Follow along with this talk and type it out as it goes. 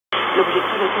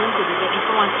L'objectif étant que les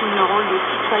habitants assument leur rôle de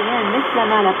citoyens et mettent la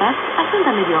main à la pâte afin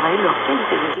d'améliorer leur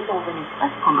qualité de vie dans un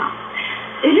espace commun.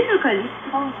 Et les localistes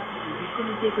du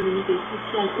Comité économique et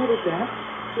social européen,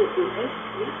 CESE,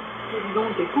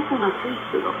 présidente et cofondatrice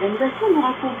de l'organisation, nous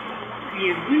raconte lui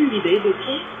est venue l'idée de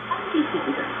créer un site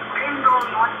web.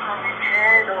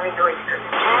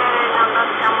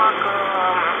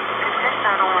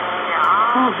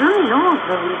 En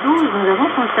 2011-2012, nous avons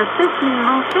constaté qu'il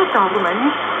manquait en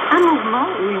Roumanie un mouvement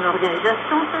ou une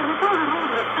organisation permettant de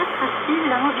rendre attractive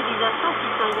la mobilisation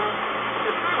citoyenne.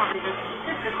 Ce sont dans des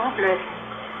activités très complexes.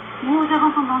 Nous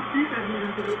avons commencé par nous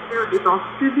intéresser aux dépenses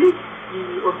publiques et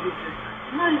au budget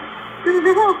national, que nous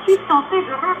avons ensuite tenté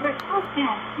de rendre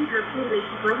compréhensible pour les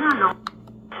citoyens.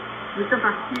 Nous sommes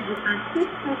partis du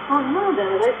principe que tout le monde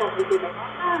aimerait appliquer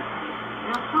davantage.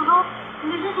 Bien souvent,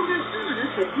 les obligations de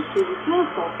cette disposition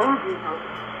sont ordinaires.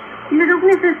 Il est donc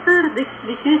nécessaire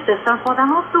d'expliquer certains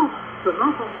fondamentaux.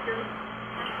 Comment fonctionne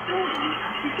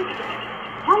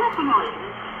voilà comment est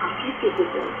un site web.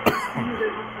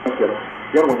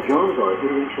 Gentlemen, Jones are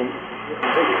hearing from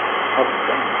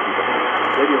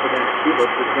Radio Event Cuba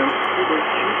presents Cuba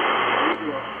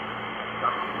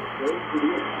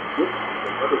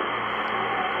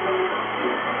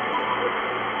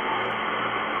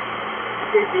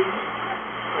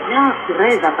Bien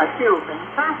serait à passer au même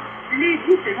pas les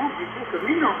différents effets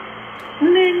communaux.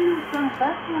 Mais nous ne sommes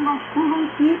pas seulement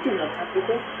convaincus que notre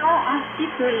application ainsi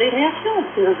que les réactions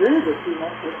observées depuis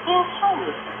notre création de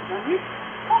cette année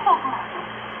sont en rapport.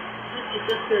 Je suis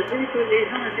persuadé que les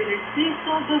gens intéressés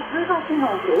sont de plus en plus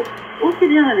nombreux, aussi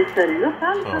bien à l'extérieur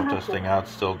local que So testing out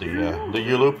still the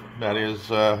YouLoop that is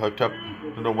hooked up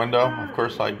to the window. Of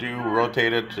course, I do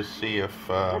rotate it to see if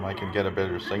I can get a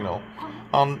better signal.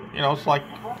 You know, it's like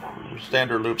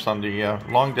standard loops on the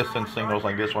long distance signals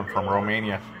like this one from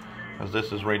Romania, as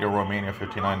this is Radio Romania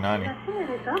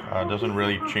 5990. Doesn't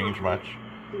really change much.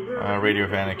 Radio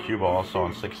Havana Cuba also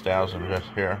on 6000 just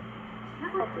here.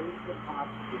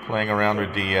 Playing around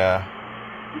with the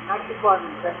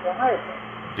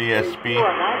DSP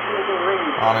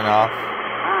on and off.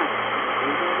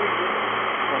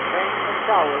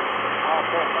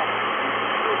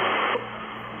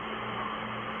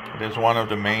 It is one of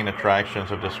the main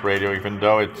attractions of this radio, even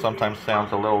though it sometimes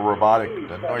sounds a little robotic.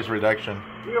 The noise reduction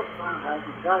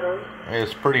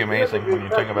is pretty amazing when you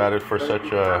think about it for such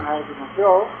a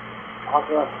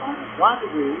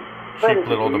cheap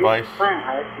little device.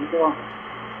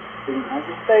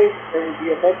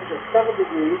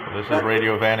 This is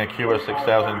Radio Havana Cuba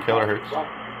 6000 kilohertz.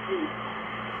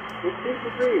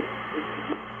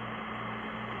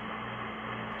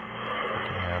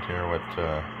 Looking out here what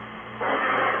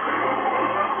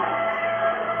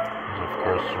is of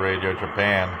course Radio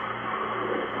Japan.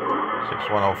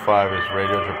 6105 is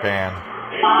Radio Japan,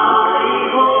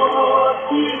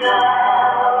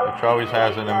 which always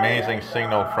has an amazing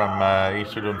signal from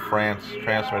Issoudun, France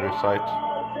transmitter site.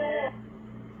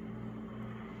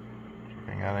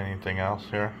 Checking out anything else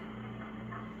here.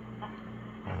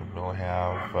 And we'll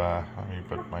have, let me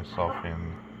put myself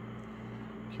in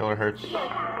kilohertz.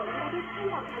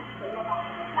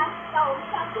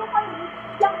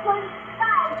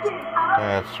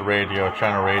 That's radio,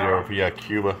 channel radio via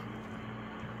Cuba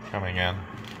coming in.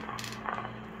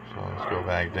 So let's go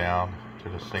back down to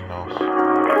the signals.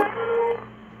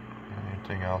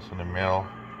 Anything else in the middle?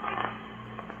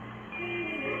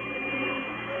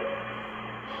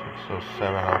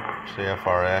 607 of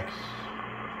CFRX.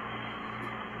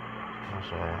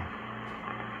 Those are.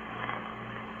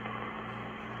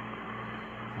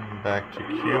 And back to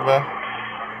Cuba.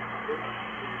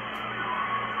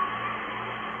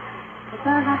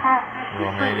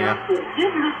 Romania.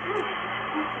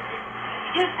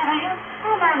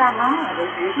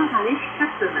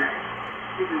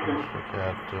 Let's look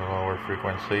at the lower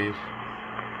frequencies.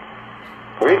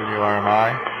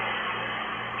 WRMI.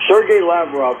 Sergei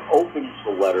Lavrov opens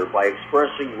the letter by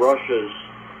expressing Russia's,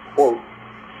 quote,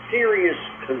 serious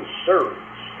concerns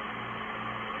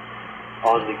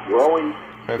on the growing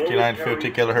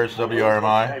 5950 kilohertz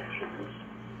WRMI.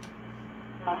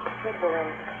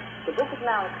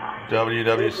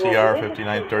 WWCR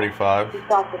 5935. He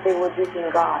thought that they were duping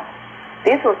God.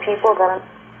 These were people that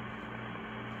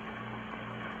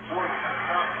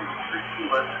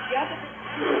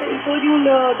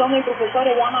Teritoriul doamnei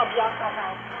profesoare Oana Biaca.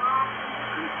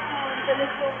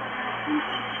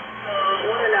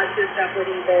 Orele acestea,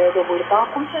 părinte de vârsta,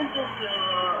 cum se întâmplă?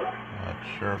 Not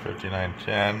sure,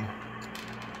 5910.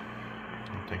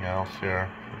 Anything else here?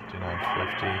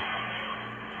 5950.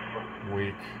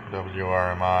 Weak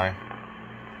WRMI.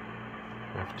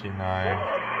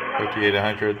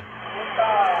 5800.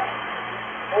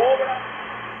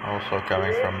 also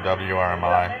coming from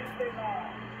WRMI.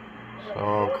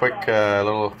 So quick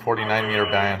little 49 meter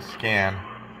band scan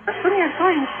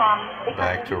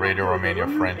back to Radio Romania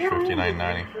French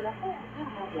 5990.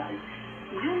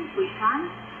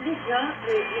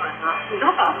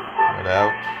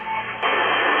 Without.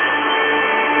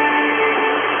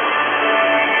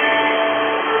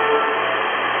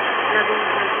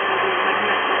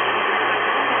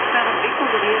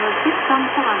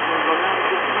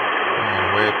 And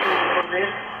with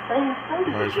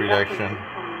noise reduction.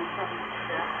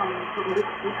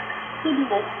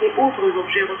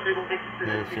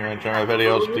 If you're enjoying my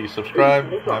videos, please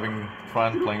subscribe. Having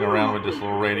fun playing around with this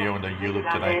little radio in the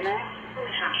YouLoop tonight.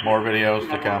 More videos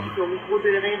to come.